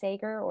Riley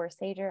Sager,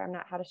 I'm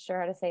not sure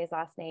how to say his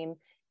last name.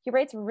 He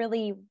writes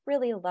really,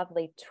 really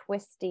lovely,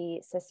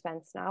 twisty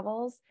suspense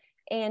novels.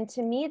 And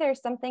to me,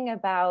 there's something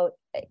about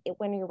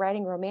when you're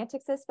writing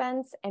romantic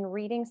suspense and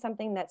reading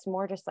something that's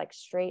more just like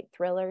straight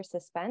thriller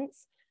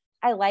suspense.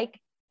 I like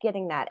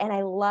getting that, and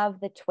I love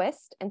the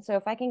twist. And so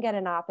if I can get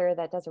an author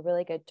that does a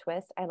really good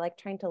twist, I like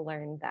trying to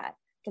learn that,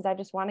 because I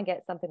just want to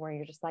get something where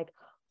you're just like,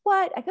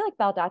 what? I feel like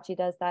Baldacci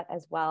does that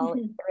as well,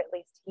 or at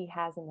least he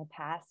has in the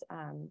past.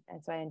 And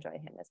so I enjoy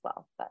him as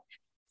well. But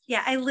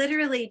yeah, I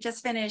literally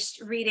just finished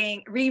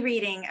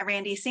rereading a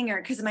Randy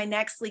Singer, because my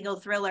next legal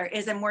thriller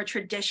is a more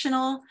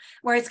traditional,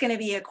 where it's going to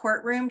be a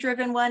courtroom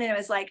driven one. And it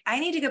was like, I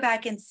need to go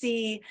back and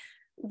see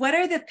what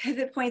are the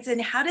pivot points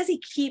and how does he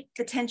keep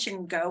the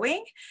tension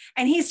going?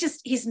 And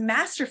he's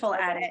masterful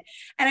at it.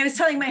 And I was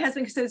telling my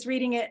husband, because I was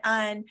reading it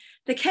on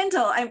the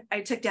Kindle,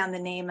 I took down the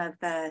name of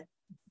the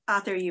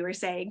author you were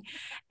saying,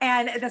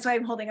 and that's why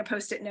I'm holding a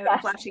Post-it note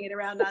and flashing it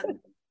around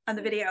on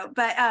the video,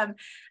 but I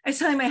was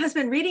telling my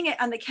husband reading it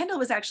on the Kindle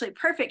was actually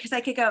perfect because I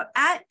could go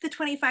at the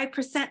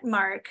 25%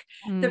 mark,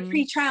 the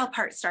pre-trial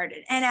part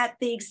started, and at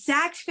the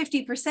exact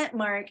 50%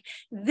 mark,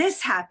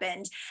 this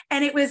happened.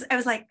 And I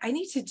was like, I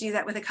need to do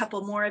that with a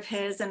couple more of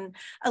his, and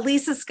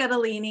Elisa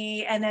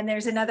Scudolini, and then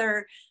there's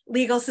another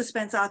legal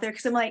suspense author,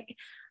 because I'm like,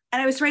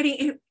 and I was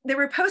writing, there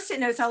were Post-it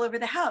notes all over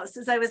the house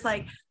as I was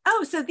like,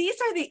 oh, so these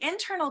are the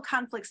internal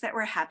conflicts that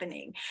were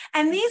happening.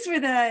 And these were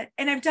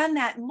and I've done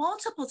that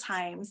multiple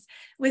times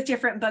with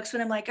different books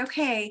when I'm like,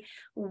 okay,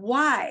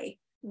 why?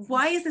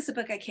 Why is this a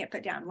book I can't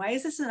put down? Why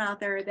is this an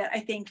author that I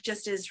think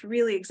just is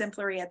really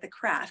exemplary at the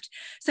craft?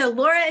 So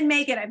Laura and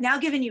Megan, I've now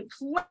given you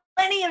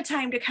plenty of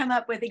time to come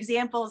up with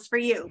examples for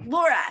you.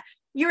 Laura,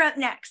 you're up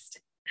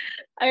next.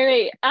 All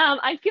right.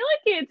 I feel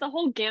like it's a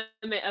whole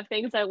gamut of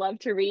things I love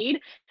to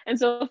read. And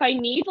so if I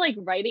need like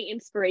writing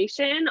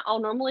inspiration, I'll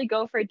normally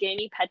go for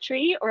Dani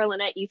Petrie or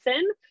Lynette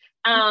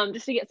Eason,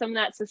 just to get some of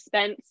that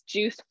suspense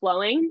juice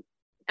flowing.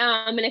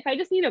 And if I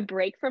just need a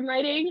break from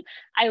writing,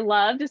 I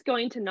love just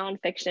going to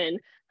nonfiction.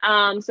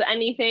 So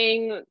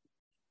anything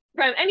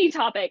from any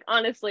topic,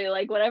 honestly,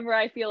 like whatever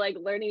I feel like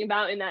learning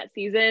about in that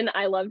season,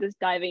 I love just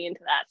diving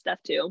into that stuff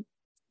too.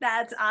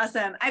 That's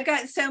awesome. I've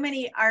got so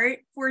many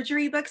art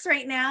forgery books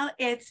right now.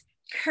 It's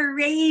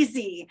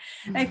crazy.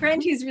 My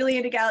friend who's really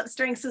into Gallup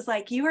Strengths was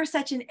like, you are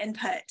such an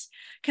input,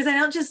 because I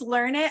don't just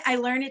learn it, I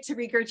learn it to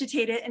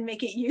regurgitate it and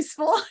make it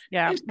useful.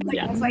 Yeah. Like,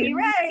 that's why you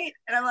write.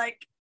 And I'm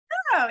like,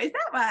 oh, is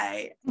that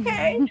why?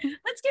 Okay,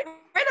 let's get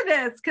rid of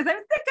this because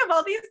I'm sick of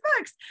all these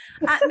books.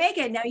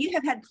 Megan, now you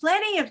have had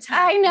plenty of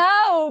time. I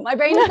know. My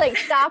brain is like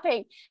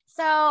stopping.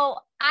 So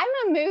I'm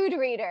a mood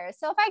reader.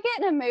 So if I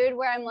get in a mood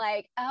where I'm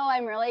like, oh,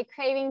 I'm really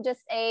craving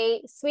just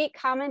a sweet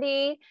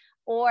comedy,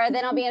 or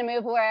then I'll be in a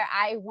mood where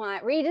I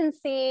want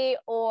Regency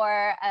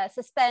or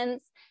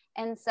suspense.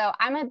 And so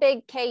I'm a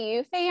big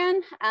KU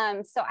fan.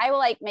 So I will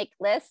like make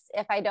lists.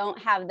 If I don't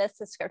have this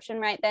subscription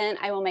right then,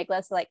 I will make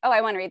lists like, oh,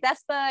 I want to read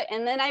this book.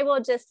 And then I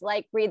will just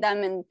like read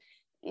them in,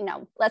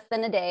 less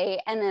than a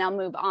day. And then I'll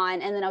move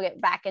on, and then I'll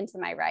get back into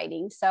my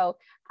writing. So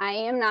I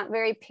am not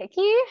very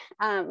picky,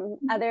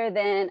 other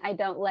than I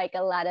don't like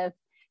a lot of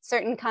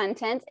certain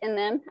content in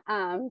them.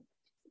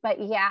 But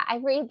yeah,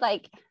 I read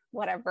like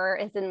whatever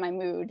is in my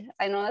mood.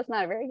 I know that's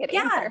not a very good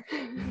answer.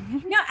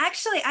 No,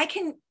 actually,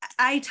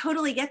 I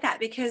totally get that,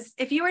 because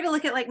if you were to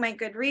look at like my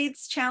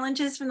Goodreads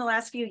challenges from the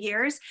last few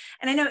years,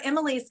 and I know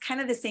Emily's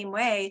kind of the same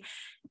way,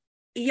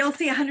 you'll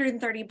see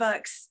 130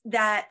 books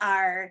that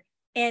are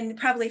in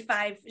probably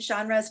 5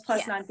 genres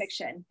plus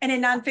nonfiction. And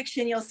in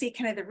nonfiction, you'll see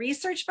kind of the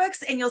research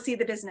books and you'll see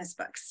the business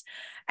books.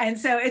 And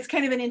so it's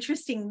kind of an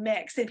interesting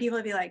mix, and people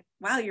will be like,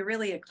 wow, you're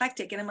really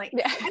eclectic. And I'm like,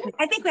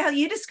 I think how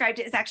you described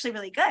it is actually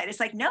really good. It's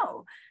like,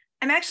 no,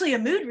 I'm actually a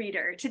mood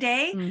reader.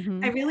 Today,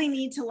 I really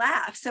need to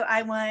laugh. So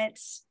I want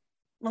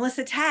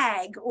Melissa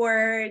Tagg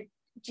or,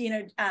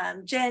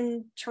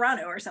 Jen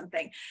Toronto or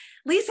something.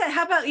 Lisa,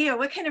 how about you?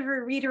 What kind of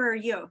a reader are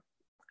you?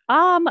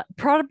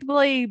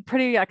 Probably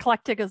pretty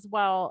eclectic as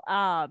well.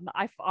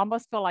 I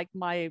almost feel like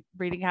my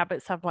reading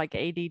habits have like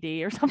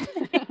ADD or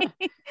something.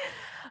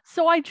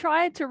 So I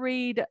tried to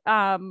read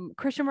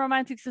Christian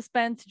romantic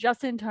suspense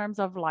just in terms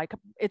of like,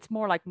 it's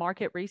more like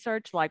market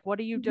research. Like, what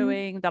are you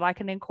doing that I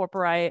can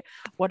incorporate?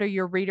 What are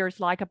your readers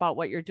like about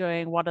what you're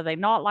doing? What do they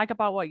not like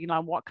about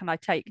what can I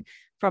take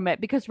from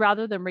it? Because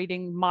rather than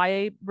reading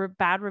my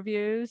bad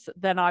reviews,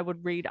 then I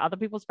would read other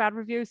people's bad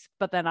reviews.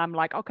 But then I'm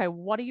like, okay,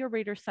 what are your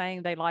readers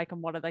saying they like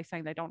and what are they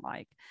saying they don't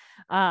like?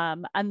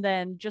 And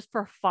then just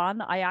for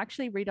fun, I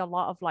actually read a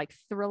lot of like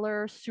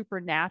thriller,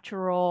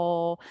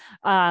 supernatural,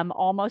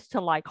 almost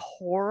to like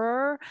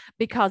horror,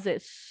 because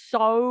it's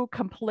so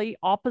complete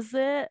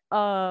opposite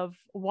of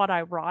what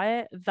I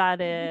write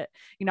that it,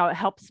 it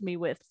helps me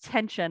with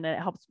tension.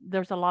 And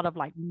there's a lot of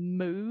like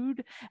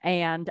mood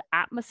and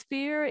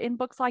atmosphere in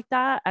books like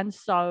that. And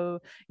so,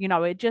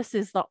 it just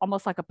is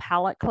almost like a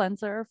palate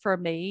cleanser for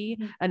me.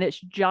 And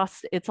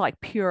it's like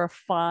pure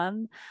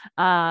fun.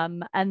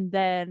 And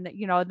then,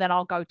 then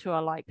I'll go to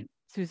a like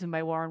Susan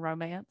May Warren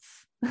romance.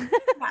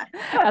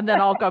 And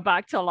then I'll go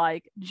back to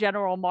like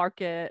general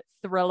market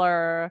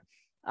thriller.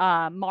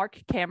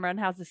 Mark Cameron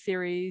has a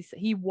series.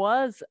 He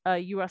was a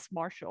U.S.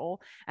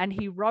 Marshal, and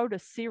he wrote a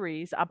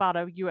series about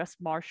a U.S.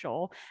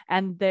 Marshal,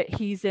 and that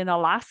he's in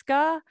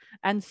Alaska.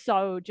 And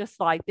so just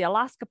like the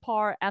Alaska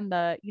part and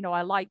the,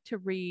 I like to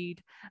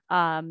read,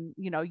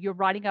 you're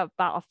writing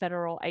about a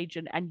federal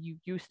agent and you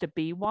used to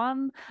be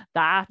one.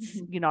 That's,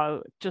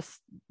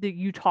 just that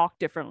you talk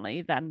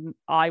differently than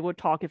I would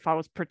talk if I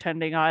was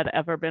pretending I'd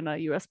ever been a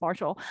U.S.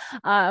 Marshal.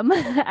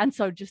 And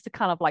so just to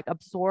kind of like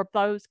absorb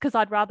those, because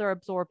I'd rather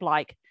absorb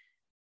like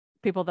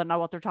people that know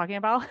what they're talking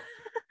about.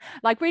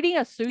 Like reading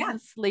a Susan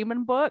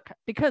Sleeman book,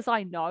 because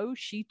I know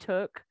she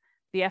took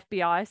the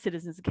FBI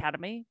Citizens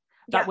Academy,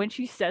 that when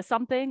she says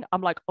something,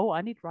 I'm like, oh,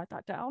 I need to write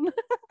that down.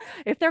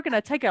 If they're going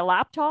to take a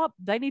laptop,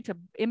 they need to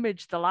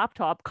image the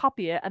laptop,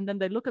 copy it, and then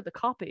they look at the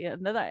copy,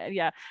 and then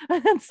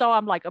and so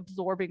I'm like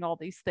absorbing all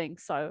these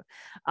things. So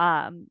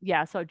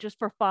so just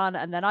for fun.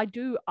 And then I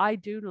do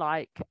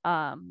like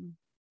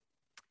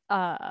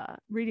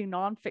reading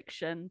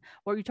nonfiction,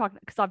 where you talk,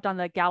 because I've done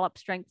the Gallup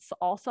Strengths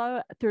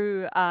also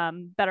through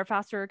Better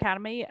Faster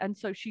Academy, and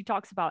so she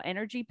talks about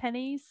energy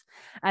pennies,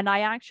 and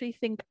I actually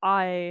think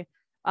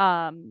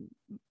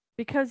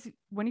because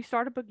when you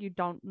start a book, you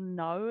don't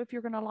know if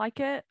you're going to like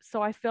it,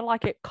 so I feel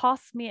like it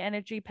costs me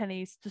energy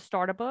pennies to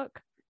start a book,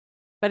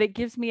 but it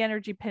gives me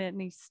energy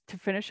pennies to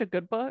finish a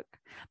good book.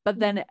 But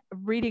then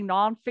reading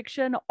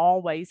nonfiction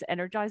always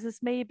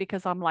energizes me,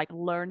 because I'm like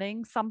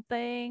learning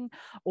something,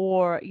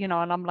 or, you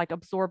know, and I'm like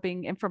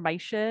absorbing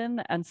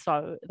information. And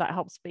so that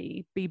helps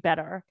me be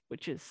better,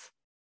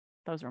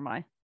 those are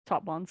my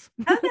top ones.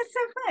 Oh, that's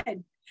so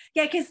good.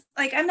 Yeah, because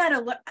like I'm not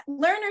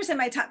learners in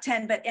my top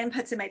 10, but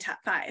inputs in my top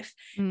 5.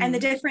 And the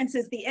difference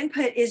is the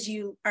input is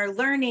you are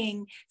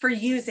learning for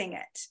using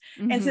it.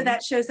 And so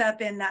that shows up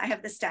in I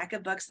have the stack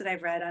of books that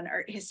I've read on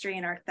art history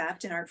and art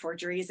theft and art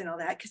forgeries and all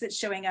that, because it's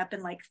showing up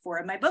in like 4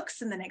 of my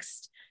books in the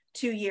next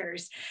 2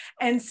 years.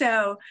 And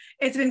so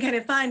it's been kind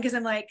of fun, because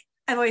I'm like,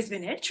 I've always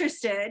been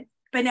interested,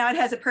 but now it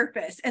has a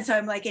purpose. And so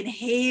I'm like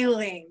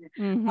inhaling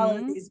all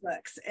of these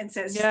books. And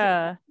so it's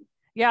just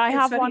yeah, I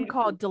have one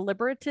called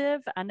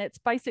Deliberative, and it's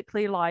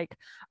basically like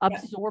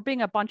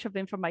absorbing a bunch of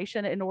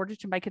information in order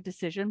to make a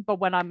decision. But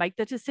when I make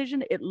the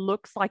decision, it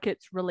looks like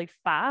it's really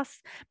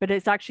fast, but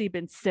it's actually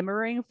been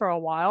simmering for a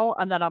while.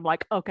 And then I'm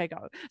like, okay,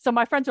 go. So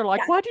my friends are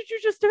like, why did you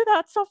just do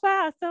that so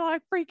fast? They're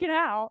like freaking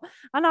out.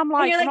 And I'm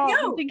like, no, I've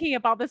been thinking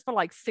about this for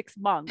like 6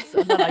 months.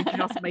 And then I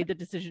just made the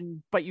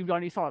decision, but you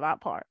only saw that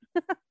part.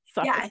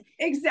 So. Yeah,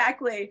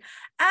 exactly.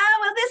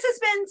 Well, this has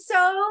been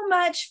so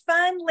much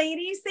fun,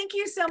 ladies. Thank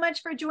you so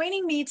much for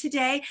joining me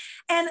today.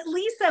 And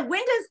Lisa, when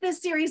does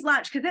this series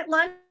launch? Because it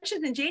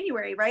launches in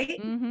January, right?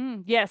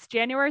 Yes,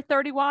 January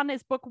 31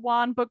 is book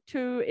 1. Book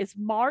 2 is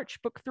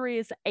March. Book 3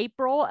 is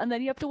April. And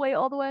then you have to wait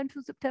all the way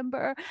until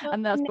September.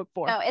 And that's book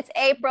 4. No, it's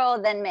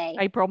April, then May.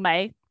 April,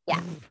 May.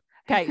 Yeah.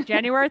 Okay,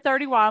 January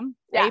 31,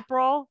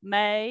 April,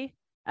 May,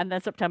 and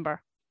then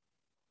September.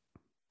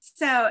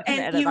 So,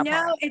 and you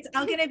know, it's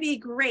all going to be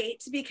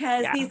great,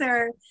 because these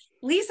are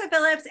Lisa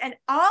Phillips and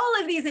all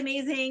of these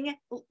amazing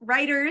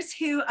writers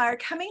who are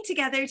coming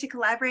together to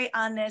collaborate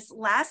on this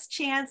Last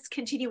Chance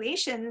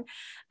continuation.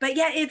 But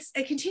yeah, it's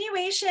a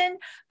continuation,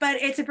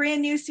 but it's a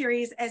brand new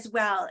series as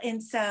well.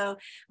 And so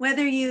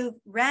whether you've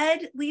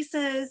read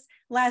Lisa's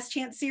Last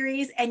Chance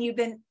series and you've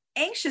been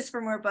anxious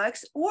for more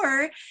books,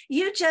 or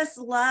you just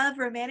love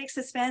romantic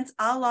suspense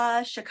a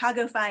la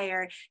Chicago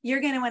Fire, you're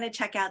going to want to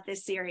check out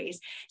this series.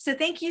 So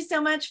thank you so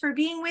much for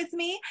being with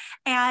me,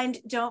 and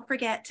don't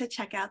forget to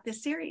check out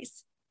this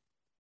series.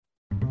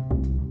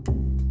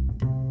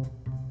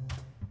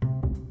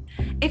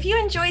 If you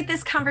enjoyed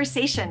this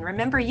conversation,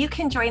 remember you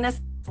can join us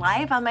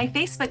live on my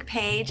Facebook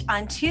page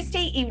on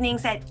Tuesday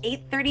evenings at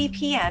 8:30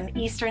 p.m.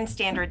 Eastern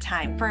Standard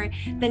Time for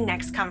the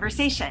next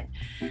conversation.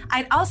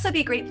 I'd also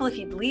be grateful if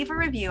you'd leave a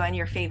review on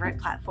your favorite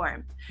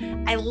platform.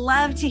 I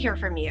love to hear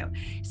from you,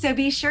 so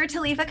be sure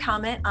to leave a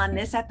comment on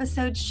this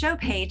episode's show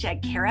page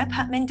at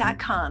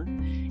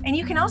karaputman.com. And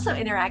you can also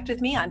interact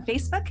with me on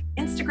Facebook,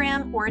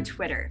 Instagram, or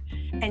Twitter.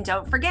 And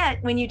don't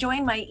forget, when you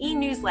join my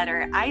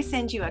e-newsletter, I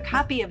send you a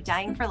copy of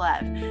Dying for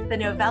Love, the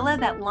novella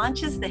that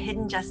launches the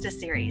Hidden Justice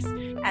series,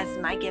 as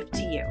my gift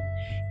to you.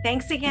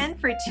 Thanks again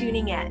for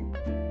tuning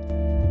in.